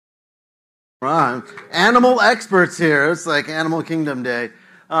Right. Animal experts here. It's like Animal Kingdom Day.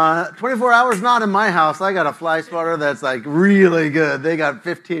 24 hours not in my house. I got a fly spotter that's like really good. They got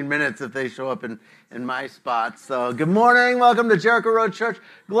 15 minutes if they show up in my spot. So good morning. Welcome to Jericho Road Church.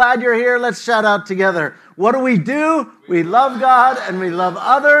 Glad you're here. Let's shout out together. What do? We love God and we love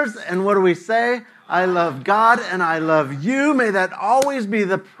others. And what do we say? I love God and I love you. May that always be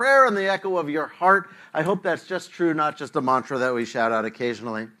the prayer and the echo of your heart. I hope that's just true, not just a mantra that we shout out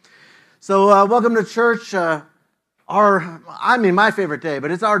occasionally. So welcome to church. My favorite day, but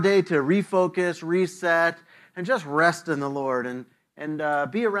it's our day to refocus, reset, and just rest in the Lord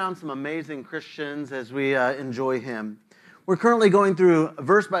and be around some amazing Christians as we enjoy Him. We're currently going through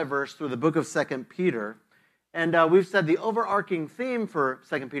verse by verse through the book of 2 Peter, and we've said the overarching theme for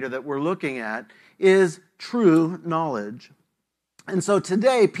 2 Peter that we're looking at is true knowledge. And so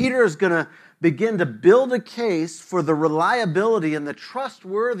today, Peter is going to begin to build a case for the reliability and the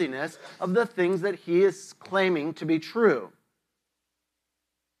trustworthiness of the things that he is claiming to be true.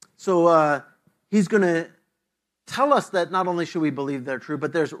 So he's going to tell us that not only should we believe they're true,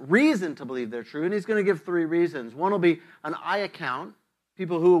 but there's reason to believe they're true. And he's going to give three reasons. One will be an eye account,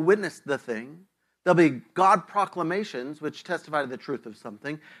 people who witnessed the thing. There'll be God proclamations, which testify to the truth of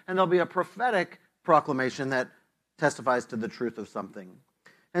something. And there'll be a prophetic proclamation that testifies to the truth of something.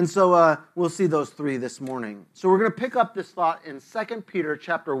 And so we'll see those three this morning. So we're going to pick up this thought in 2 Peter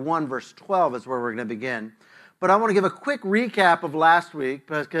chapter 1, verse 12 is where we're going to begin. But I want to give a quick recap of last week,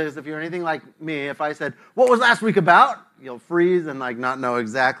 because if you're anything like me, if I said, what was last week about? You'll freeze and not know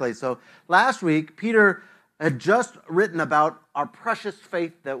exactly. So last week, Peter had just written about our precious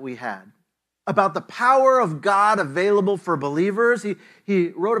faith that we had, about the power of God available for believers. He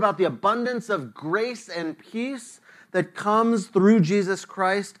wrote about the abundance of grace and peace that comes through Jesus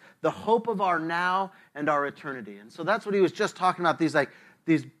Christ, the hope of our now and our eternity. And so that's what he was just talking about,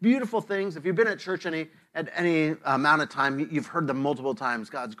 these beautiful things. If you've been at church at any amount of time, you've heard them multiple times.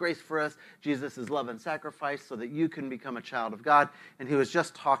 God's grace for us, Jesus' love and sacrifice so that you can become a child of God. And he was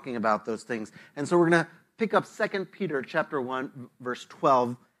just talking about those things. And so we're going to pick up 2 Peter chapter 1, verse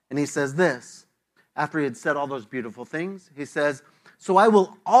 12. And he says this, after he had said all those beautiful things, he says, "So I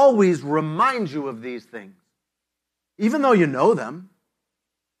will always remind you of these things, even though you know them,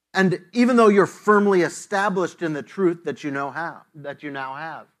 and even though you're firmly established in the truth that you now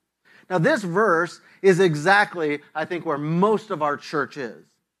have." Now, this verse is exactly, I think, where most of our church is.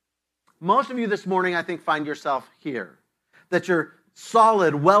 Most of you this morning, I think, find yourself here. That you're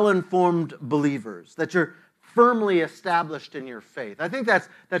solid, well-informed believers. That you're firmly established in your faith. I think that's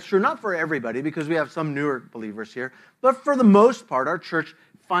true, not for everybody, because we have some newer believers here, but for the most part, our church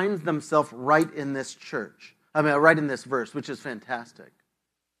finds themselves right in this right in this verse, which is fantastic.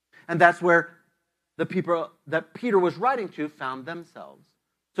 And that's where the people that Peter was writing to found themselves.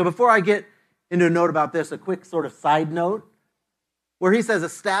 So before I get into a note about this, a quick sort of side note, where he says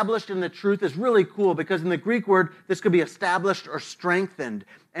established in the truth is really cool, because in the Greek word, this could be established or strengthened.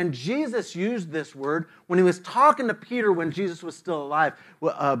 And Jesus used this word when he was talking to Peter when Jesus was still alive,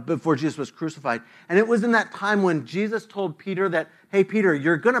 before Jesus was crucified. And it was in that time when Jesus told Peter that, hey, Peter,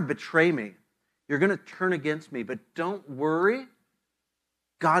 you're going to betray me. You're going to turn against me, but don't worry.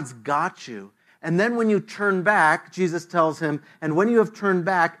 God's got you. And then when you turn back, Jesus tells him, and when you have turned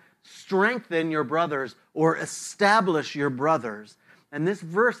back, strengthen your brothers or establish your brothers. And this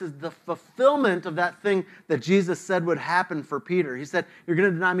verse is the fulfillment of that thing that Jesus said would happen for Peter. He said, you're going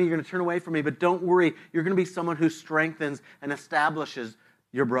to deny me, you're going to turn away from me, but don't worry, you're going to be someone who strengthens and establishes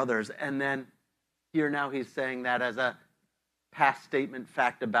your brothers. And then here now he's saying that as a past statement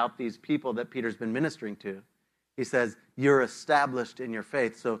fact about these people that Peter's been ministering to. He says, you're established in your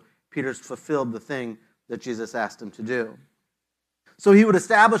faith. So Peter's fulfilled the thing that Jesus asked him to do. So he would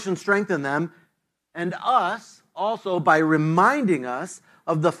establish and strengthen them, and us also by reminding us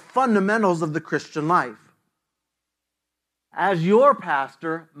of the fundamentals of the Christian life. As your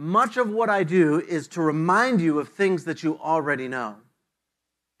pastor, much of what I do is to remind you of things that you already know.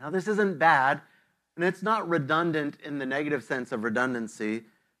 Now, this isn't bad, and it's not redundant in the negative sense of redundancy,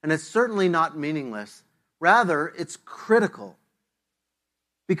 and it's certainly not meaningless. Rather, it's critical.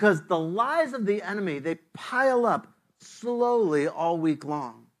 Because the lies of the enemy, they pile up slowly all week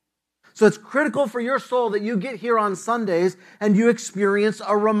long. So it's critical for your soul that you get here on Sundays and you experience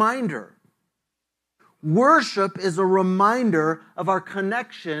a reminder. Worship is a reminder of our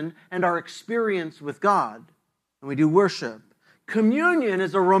connection and our experience with God. And we do worship. Communion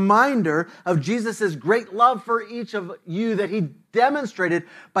is a reminder of Jesus' great love for each of you that he demonstrated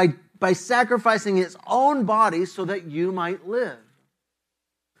by sacrificing his own body so that you might live.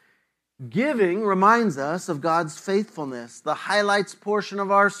 Giving reminds us of God's faithfulness. The highlights portion of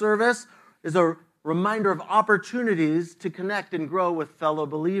our service is a reminder of opportunities to connect and grow with fellow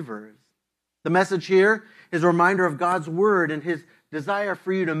believers. The message here is a reminder of God's word and his desire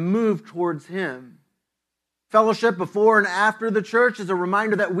for you to move towards him. Fellowship before and after the church is a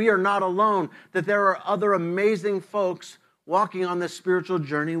reminder that we are not alone, that there are other amazing folks walking on this spiritual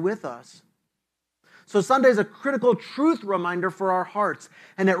journey with us. So Sunday is a critical truth reminder for our hearts,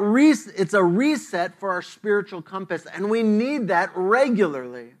 and it's a reset for our spiritual compass, and we need that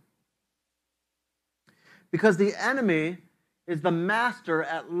regularly. Because the enemy is the master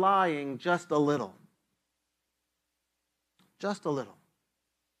at lying just a little. Just a little.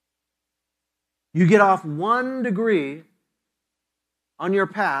 You get off 1 degree on your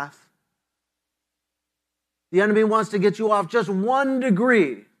path, the enemy wants to get you off just 1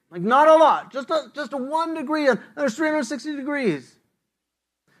 degree. Like not a lot, just a 1 degree, and there's 360 degrees.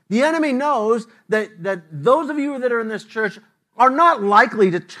 The enemy knows that those of you that are in this church are not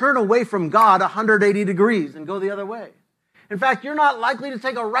likely to turn away from God 180 degrees and go the other way. In fact, you're not likely to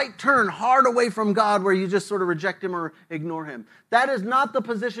take a right turn hard away from God where you just sort of reject him or ignore him. That is not the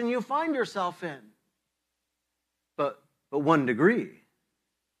position you find yourself in. But 1 degree.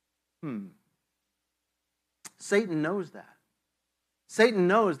 Satan knows that. Satan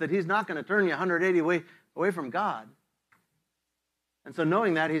knows that he's not going to turn you 180 away from God. And so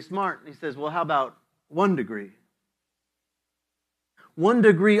knowing that, he's smart. He says, well, how about 1 degree? 1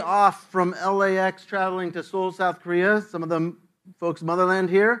 degree off from LAX traveling to Seoul, South Korea, some of the folks' motherland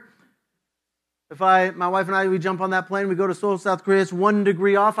here. If my wife and I, we jump on that plane, we go to Seoul, South Korea, it's 1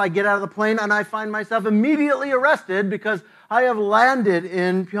 degree off. I get out of the plane and I find myself immediately arrested because I have landed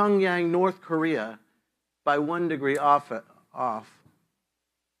in Pyongyang, North Korea by 1 degree off.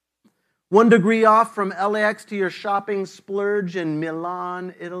 1 degree off from LAX to your shopping splurge in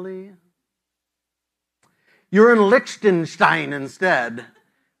Milan, Italy. You're in Liechtenstein instead.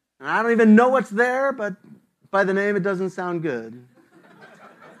 And I don't even know what's there, but by the name, it doesn't sound good.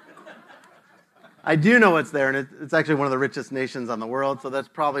 I do know what's there, and it's actually one of the richest nations on the world, so that's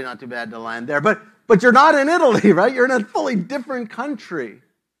probably not too bad to land there. But you're not in Italy, right? You're in a fully different country.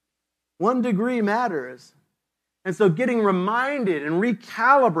 1 degree matters. And so getting reminded and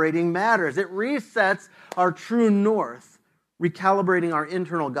recalibrating matters. It resets our true north, recalibrating our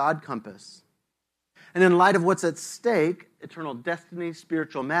internal God compass. And in light of what's at stake, eternal destiny,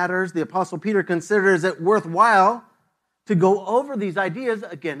 spiritual matters, the Apostle Peter considers it worthwhile to go over these ideas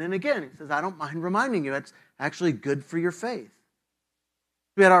again and again. He says, I don't mind reminding you. It's actually good for your faith.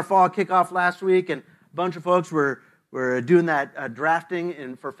 We had our fall kickoff last week, and a bunch of folks were doing that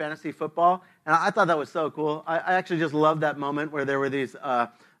drafting for fantasy football. And I thought that was so cool. I actually just loved that moment where there were these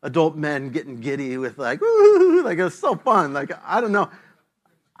adult men getting giddy with woo, it was so fun. I don't know.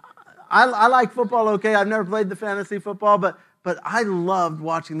 I like football, okay. I've never played the fantasy football, but I loved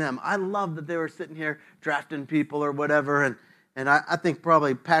watching them. I loved that they were sitting here drafting people or whatever. And I think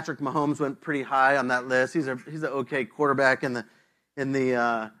probably Patrick Mahomes went pretty high on that list. He's an okay quarterback in the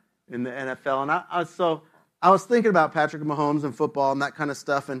NFL. And I was thinking about Patrick Mahomes and football and that kind of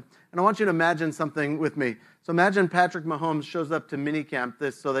stuff, and I want you to imagine something with me. So imagine Patrick Mahomes shows up to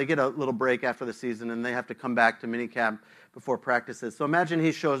minicamp, so they get a little break after the season, and they have to come back to minicamp before practices. So imagine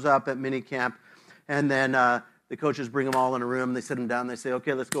he shows up at minicamp, and then the coaches bring them all in a room, they sit them down, they say,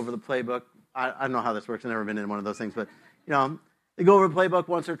 okay, let's go over the playbook. I don't know how this works, I've never been in one of those things, but they go over the playbook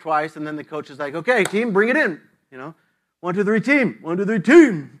once or twice, and then the coach is like, okay, team, bring it in. 1, 2, 3, team. 1, 2, 3,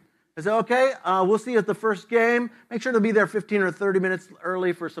 team. I say, okay, we'll see you at the first game. Make sure to be there 15 or 30 minutes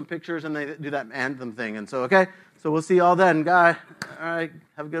early for some pictures, and they do that anthem thing. And so, okay, so we'll see you all then, guy. All right,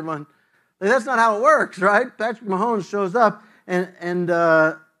 have a good one. That's not how it works, right? Patrick Mahomes shows up, and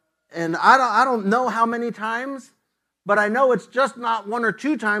I don't know how many times, but I know it's just not 1 or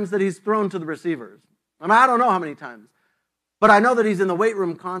 2 times that he's thrown to the receivers. I don't know how many times, but I know that he's in the weight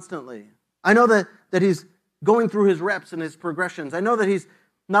room constantly. I know that he's going through his reps and his progressions. I know that he's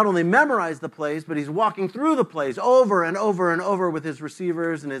not only memorized the plays, but he's walking through the plays over and over and over with his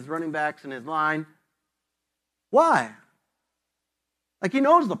receivers and his running backs and his line. Why? He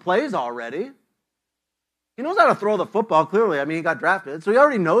knows the plays already. He knows how to throw the football, clearly. He got drafted, so he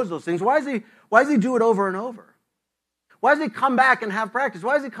already knows those things. Why does he do it over and over? Why does he come back and have practice?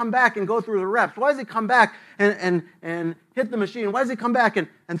 Why does he come back and go through the reps? Why does he come back and hit the machine? Why does he come back and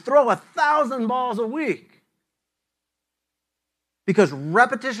throw 1,000 balls a week? Because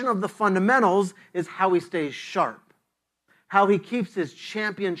repetition of the fundamentals is how he stays sharp, how he keeps his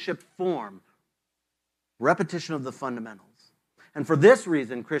championship form. Repetition of the fundamentals. And for this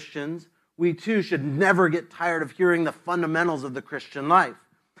reason, Christians, we too should never get tired of hearing the fundamentals of the Christian life.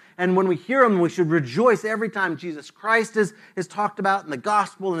 And when we hear them, we should rejoice every time Jesus Christ is talked about in the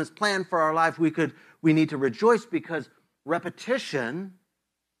gospel and his plan for our life. We need to rejoice because repetition,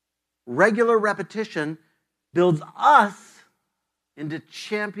 regular repetition, builds us into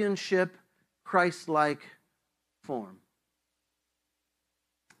championship, Christ-like form.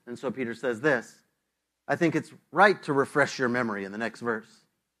 And so Peter says this, I think it's right to refresh your memory in the next verse.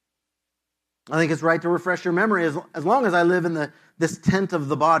 I think it's right to refresh your memory as long as I live in this tent of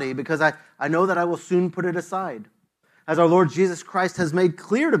the body, because I know that I will soon put it aside, as our Lord Jesus Christ has made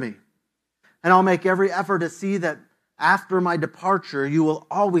clear to me. And I'll make every effort to see that after my departure, you will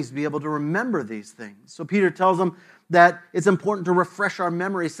always be able to remember these things. So Peter tells them that it's important to refresh our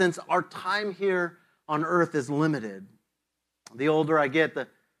memory since our time here on earth is limited. The older I get, the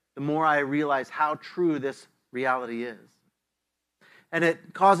more I realize how true this reality is. And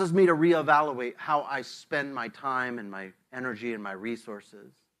it causes me to reevaluate how I spend my time and my energy and my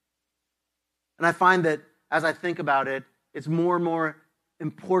resources. And I find that as I think about it, it's more and more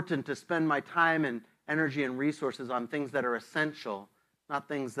important to spend my time and energy and resources on things that are essential, not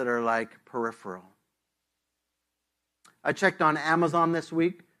things that are like peripheral. I checked on Amazon this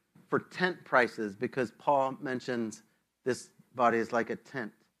week for tent prices because Paul mentions this body is like a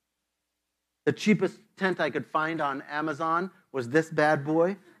tent. The cheapest tent I could find on Amazon was this bad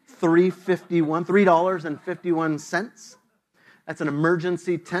boy, $3.51. That's an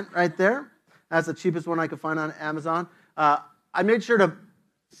emergency tent right there. That's the cheapest one I could find on Amazon. I made sure to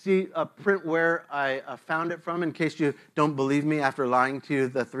see a print where I found it from in case you don't believe me after lying to you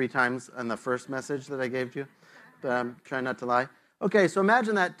the 3 times in the first message that I gave you. But I'm trying not to lie. Okay, so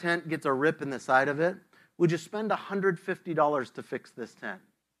imagine that tent gets a rip in the side of it. Would you spend $150 to fix this tent?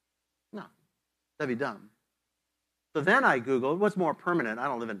 No, that'd be dumb. So then I Googled, what's more permanent? I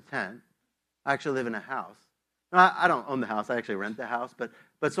don't live in a tent. I actually live in a house. I don't own the house. I actually rent the house. But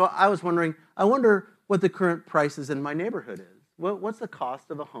so I was wondering, I wonder what the current prices in my neighborhood is. What's the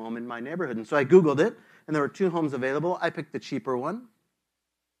cost of a home in my neighborhood? And so I Googled it, and there were 2 homes available. I picked the cheaper one.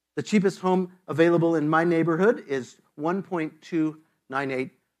 The cheapest home available in my neighborhood is $1.298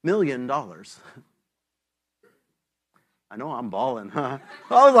 million. I know I'm balling, huh?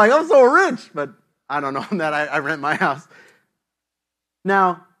 I was like, I'm so rich, but I don't know that I rent my house.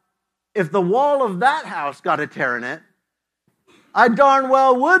 Now, if the wall of that house got a tear in it, I darn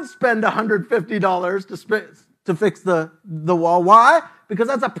well would spend $150 to fix the wall. Why? Because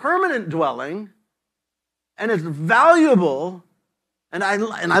that's a permanent dwelling, and it's valuable, and I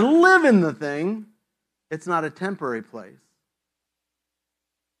live in the thing. It's not a temporary place.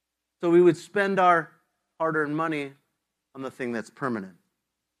 So we would spend our hard-earned money on the thing that's permanent.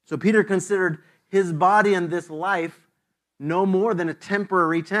 So Peter considered his body and this life no more than a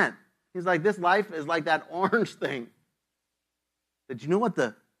temporary tent. He's like, this life is like that orange thing. Did you know what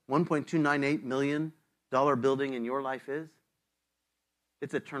the $1.298 million building in your life is?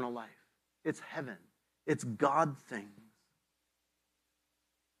 It's eternal life. It's heaven. It's God things.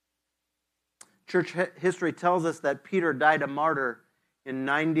 Church history tells us that Peter died a martyr in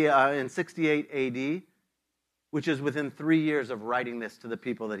 68 AD, which is within 3 years of writing this to the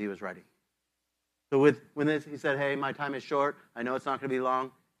people that he was writing. So when he said, hey, my time is short, I know it's not going to be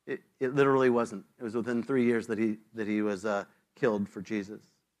long, it literally wasn't. It was within 3 years that he was killed for Jesus.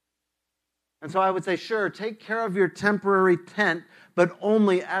 And so I would say, sure, take care of your temporary tent, but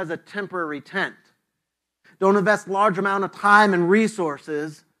only as a temporary tent. Don't invest large amount of time and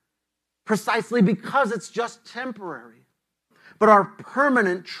resources precisely because it's just temporary. But our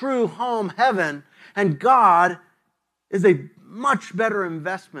permanent, true home, heaven, and God is a much better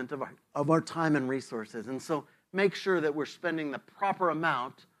investment of our time and resources. And so make sure that we're spending the proper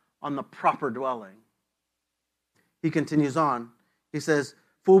amount on the proper dwelling. He continues on. He says,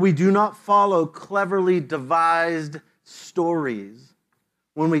 for we do not follow cleverly devised stories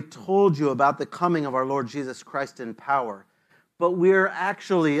when we told you about the coming of our Lord Jesus Christ in power, but we're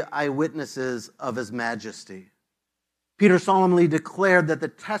actually eyewitnesses of his majesty. Peter solemnly declared that the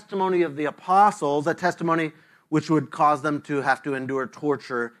testimony of the apostles, a testimony which would cause them to have to endure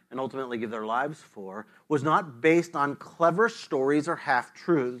torture and ultimately give their lives for, was not based on clever stories or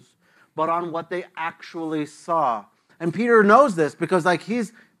half-truths, but on what they actually saw. And Peter knows this because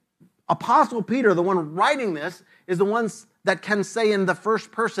he's Apostle Peter, the one writing this, is the one that can say in the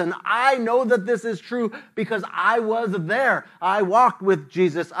first person, I know that this is true because I was there. I walked with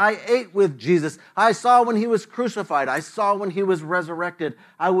Jesus. I ate with Jesus. I saw when he was crucified. I saw when he was resurrected.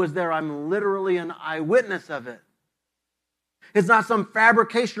 I was there. I'm literally an eyewitness of it. It's not some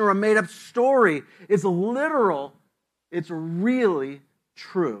fabrication or a made-up story. It's literal. It's really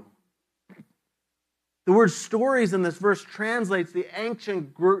true. The word stories in this verse translates the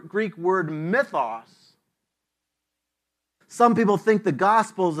ancient Greek word mythos. Some people think the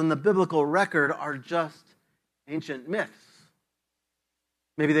Gospels and the biblical record are just ancient myths.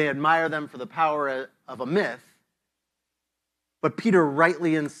 Maybe they admire them for the power of a myth. But Peter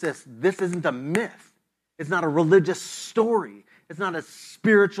rightly insists this isn't a myth. It's not a religious story. It's not a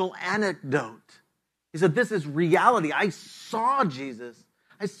spiritual anecdote. He said, this is reality. I saw Jesus.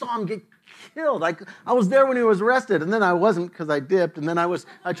 I saw him get killed. I was there when he was arrested, and then I wasn't because I dipped, and then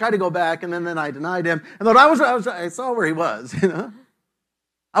I tried to go back, and then I denied him. And then I saw where he was,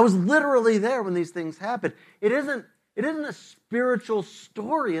 I was literally there when these things happened. It isn't a spiritual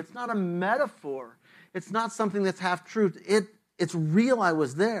story. It's not a metaphor. It's not something that's half-truth. It's real. I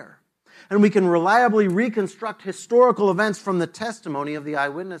was there. And we can reliably reconstruct historical events from the testimony of the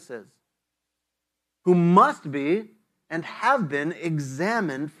eyewitnesses, who must be and have been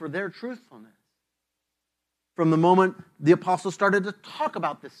examined for their truthfulness. From the moment the apostles started to talk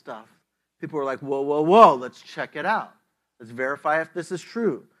about this stuff, people were like, whoa, let's check it out. Let's verify if this is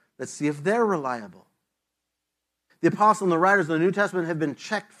true. Let's see if they're reliable. The apostles and the writers of the New Testament have been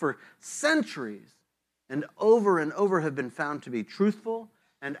checked for centuries and over have been found to be truthful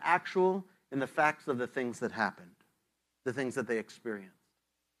and actual in the facts of the things that happened, the things that they experienced.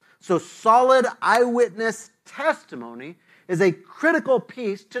 So solid eyewitness testimony is a critical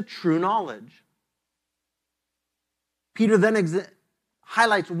piece to true knowledge. Peter then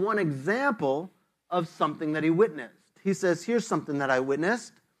highlights one example of something that he witnessed. He says, here's something that I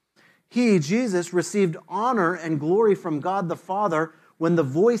witnessed. He, Jesus, received honor and glory from God the Father when the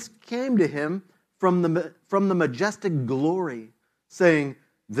voice came to him from the majestic glory, saying,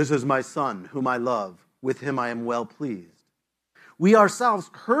 "This is my Son, whom I love. With him I am well pleased." We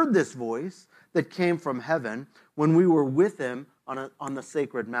ourselves heard this voice that came from heaven when we were with him on the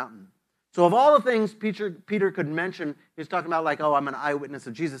sacred mountain. So of all the things Peter could mention, he's talking about like, I'm an eyewitness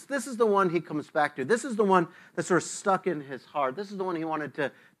of Jesus. This is the one he comes back to. This is the one that sort of stuck in his heart. This is the one he wanted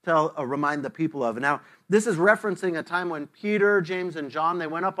to remind the people of. Now, this is referencing a time when Peter, James, and John, they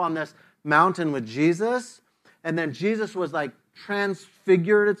went up on this mountain with Jesus, and then Jesus was like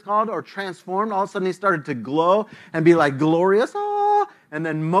transfigured, it's called, or transformed. All of a sudden he started to glow and be like glorious. And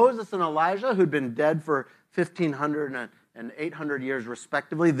then Moses and Elijah, who'd been dead for 1,500 and 800 years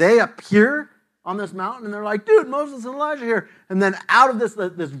respectively, they appear on this mountain and they're like, dude, Moses and Elijah here. And then out of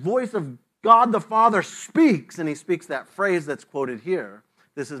this voice of God the Father speaks, and he speaks that phrase that's quoted here,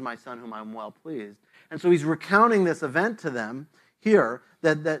 "This is my Son whom I'm well pleased." And so he's recounting this event to them here,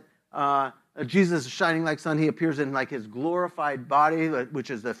 that Jesus is shining like sun. He appears in like his glorified body, which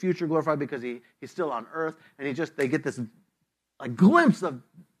is the future glorified because he's still on earth. And they get this like glimpse of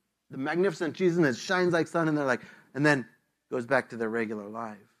the magnificent Jesus, and it shines like sun, and they're like, and then goes back to their regular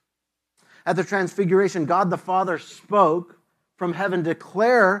life. At the transfiguration, God the Father spoke from heaven,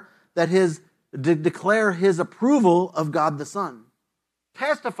 declare his approval of God the Son,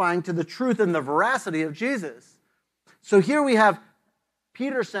 testifying to the truth and the veracity of Jesus. So here we have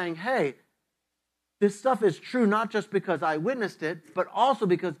Peter saying, hey, this stuff is true not just because I witnessed it, but also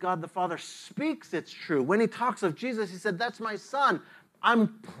because God the Father speaks it's true. When he talks of Jesus, he said, that's my Son.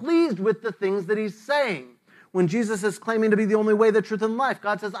 I'm pleased with the things that he's saying. When Jesus is claiming to be the only way, the truth, and life,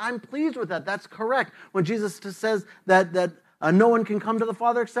 God says, I'm pleased with that. That's correct. When Jesus says that no one can come to the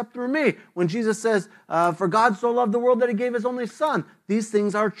Father except through me. When Jesus says, for God so loved the world that he gave his only Son. These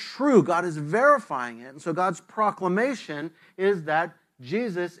things are true. God is verifying it. And so God's proclamation is that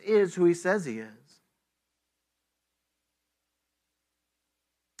Jesus is who he says he is.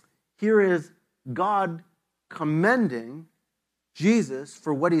 Here is God commending Jesus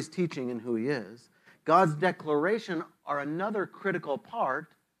for what he's teaching and who he is. God's declaration are another critical part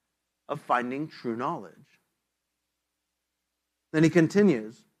of finding true knowledge. Then he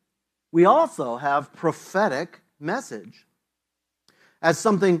continues, we also have prophetic message as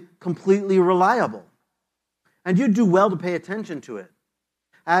something completely reliable. And you do well to pay attention to it,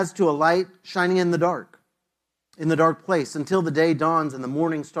 as to a light shining in the dark place, until the day dawns and the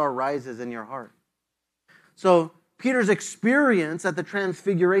morning star rises in your heart. So Peter's experience at the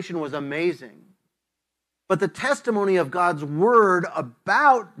Transfiguration was amazing. But the testimony of God's word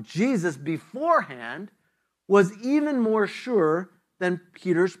about Jesus beforehand was even more sure than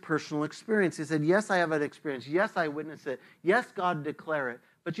Peter's personal experience. He said, yes, I have an experience. Yes, I witnessed it. Yes, God declared it.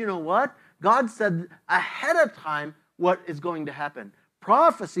 But you know what? God said ahead of time what is going to happen.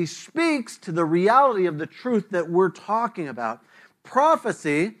 Prophecy speaks to the reality of the truth that we're talking about.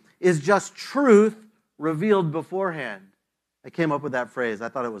 Prophecy is just truth revealed beforehand. I came up with that phrase. I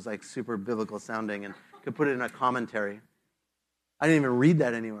thought it was like super biblical sounding and could put it in a commentary. I didn't even read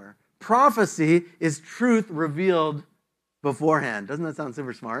that anywhere. prophecy is truth revealed beforehand. Doesn't that sound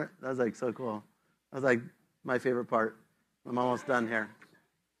super smart? That was like so cool. That was like my favorite part. I'm almost done here.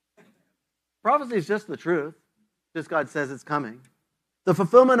 Prophecy is just the truth. Just God says it's coming. The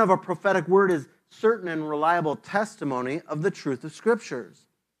fulfillment of a prophetic word is certain and reliable testimony of the truth of Scriptures.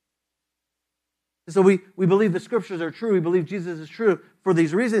 So we believe the Scriptures are true. We believe Jesus is true for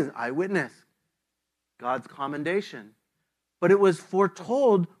these reasons. Eyewitness, God's commendation. But it was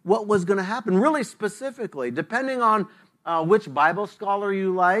foretold what was going to happen, really specifically, depending on which Bible scholar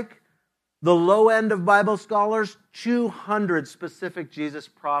you like. The low end of Bible scholars, 200 specific Jesus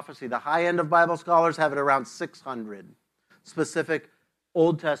prophecy. The high end of Bible scholars have it around 600 specific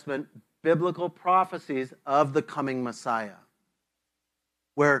Old Testament biblical prophecies of the coming Messiah.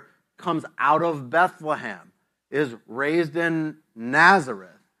 Where comes out of Bethlehem, is raised in Nazareth,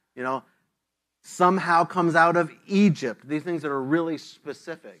 somehow comes out of Egypt. These things that are really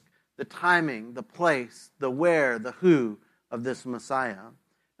specific. The timing, the place, the where, the who of this Messiah.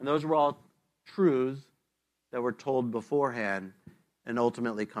 And those were all truths that were told beforehand and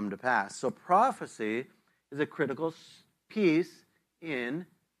ultimately come to pass. So prophecy is a critical piece in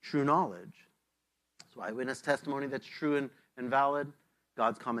true knowledge. So eyewitness testimony that's true and valid,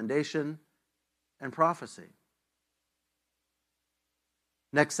 God's commendation, and prophecy.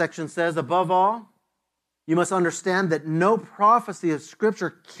 Next section says, above all, you must understand that no prophecy of Scripture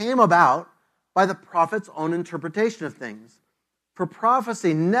came about by the prophet's own interpretation of things. For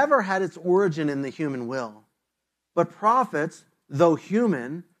prophecy never had its origin in the human will. But prophets, though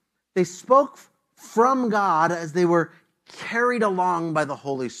human, they spoke from God as they were carried along by the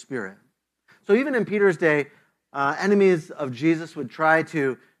Holy Spirit. So even in Peter's day, enemies of Jesus would try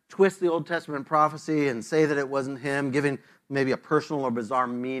to twist the Old Testament prophecy and say that it wasn't him, giving maybe a personal or bizarre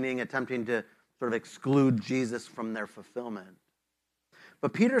meaning, attempting to sort of exclude Jesus from their fulfillment.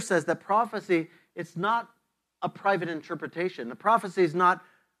 But Peter says that prophecy, it's not a private interpretation. The prophecy is not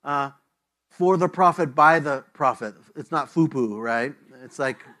for the prophet, by the prophet. It's not FUPU, right?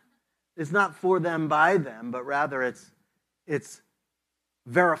 It's not for them, by them, but rather it's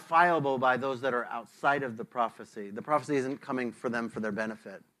verifiable by those that are outside of the prophecy. The prophecy isn't coming for them for their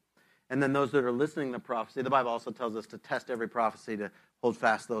benefit. And then those that are listening to the prophecy, the Bible also tells us to test every prophecy, to hold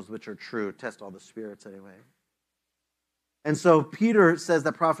fast those which are true, test all the spirits anyway. And so Peter says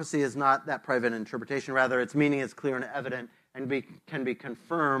that prophecy is not that private interpretation. Rather, its meaning is clear and evident and can be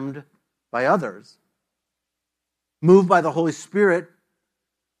confirmed by others. Moved by the Holy Spirit,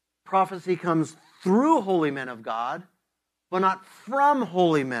 prophecy comes through holy men of God, but not from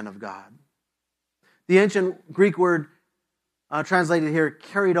holy men of God. The ancient Greek word translated here,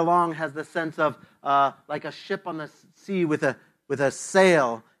 carried along, has the sense of like a ship on the sea with a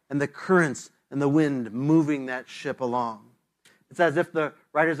sail and the currents and the wind moving that ship along. It's as if the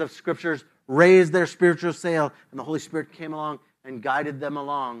writers of Scriptures raised their spiritual sail and the Holy Spirit came along and guided them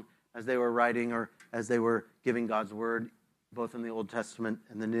along as they were writing or as they were giving God's word, both in the Old Testament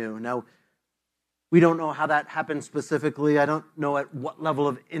and the New. Now, we don't know how that happened specifically. I don't know at what level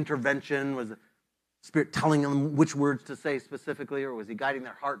of intervention was the Spirit telling them which words to say specifically, or was he guiding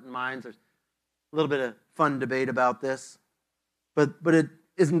their heart and minds? There's a little bit of fun debate about this, but it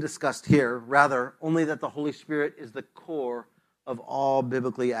isn't discussed here. Rather, only that the Holy Spirit is the core of all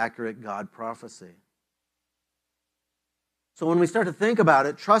biblically accurate God prophecy. So when we start to think about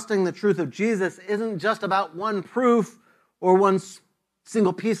it, trusting the truth of Jesus isn't just about one proof or one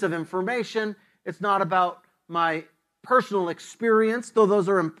single piece of information. It's not about my personal experience, though those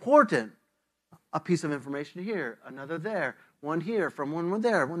are important. A piece of information here, another there, one here, from one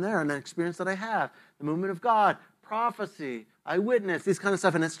there, and an experience that I have, the movement of God, prophecy, eyewitness, these kind of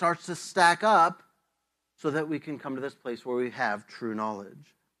stuff, and it starts to stack up so that we can come to this place where we have true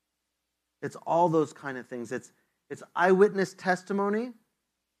knowledge. It's all those kind of things. It's eyewitness testimony,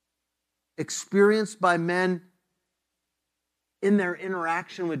 experienced by men in their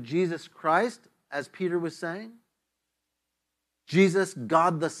interaction with Jesus Christ, as Peter was saying. Jesus,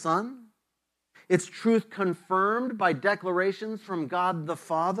 God the Son. It's truth confirmed by declarations from God the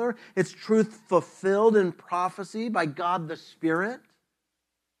Father. It's truth fulfilled in prophecy by God the Spirit.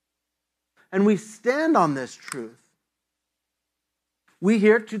 And we stand on this truth. We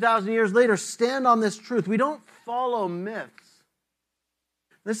here, 2,000 years later, stand on this truth. We don't follow myths.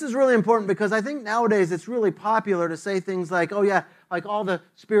 This is really important because I think nowadays it's really popular to say things like, oh yeah, like all the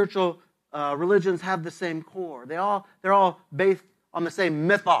spiritual religions have the same core. They're all based on the same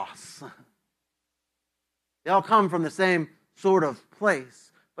mythos. They all come from the same sort of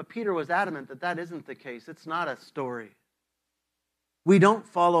place. But Peter was adamant that that isn't the case. It's not a story. We don't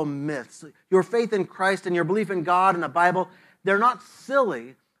follow myths. Your faith in Christ and your belief in God and the Bible, they're not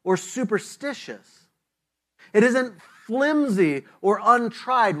silly, or superstitious. It isn't flimsy or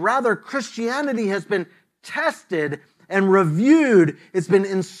untried. Rather, Christianity has been tested and reviewed. It's been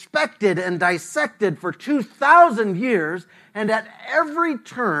inspected and dissected for 2,000 years, and at every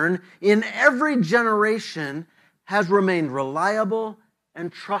turn, in every generation, has remained reliable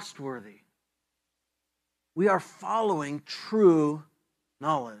and trustworthy. We are following true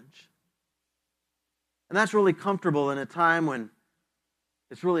knowledge. And that's really comfortable in a time when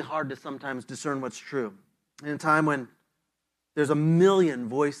it's really hard to sometimes discern what's true. In a time when there's a million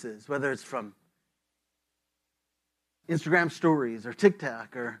voices, whether it's from Instagram stories or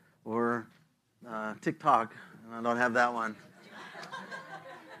TikTok or TikTok. I don't have that one.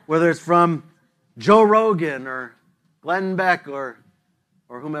 Whether it's from Joe Rogan or Glenn Beck or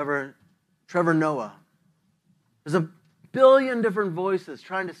whomever, Trevor Noah. There's a billion different voices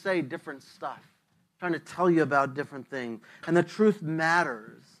trying to say different stuff, trying to tell you about different things. And the truth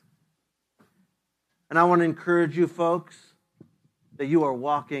matters. And I want to encourage you folks that you are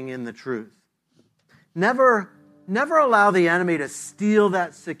walking in the truth. Never allow the enemy to steal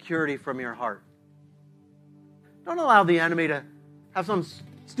that security from your heart. Don't allow the enemy to have some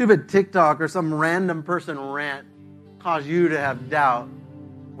stupid TikTok or some random person rant cause you to have doubt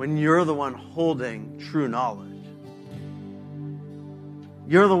when you're the one holding true knowledge.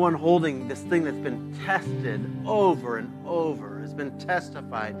 You're the one holding this thing that's been tested over and over. It's been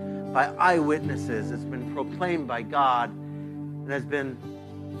testified by eyewitnesses. It's been proclaimed by God and has been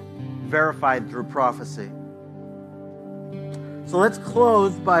verified through prophecy. So let's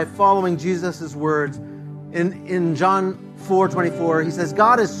close by following Jesus' words. In John 4:24, he says,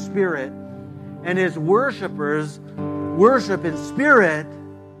 God is spirit, and his worshipers worship in spirit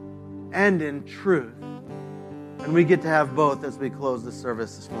and in truth. And we get to have both as we close the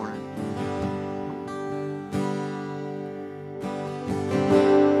service this morning.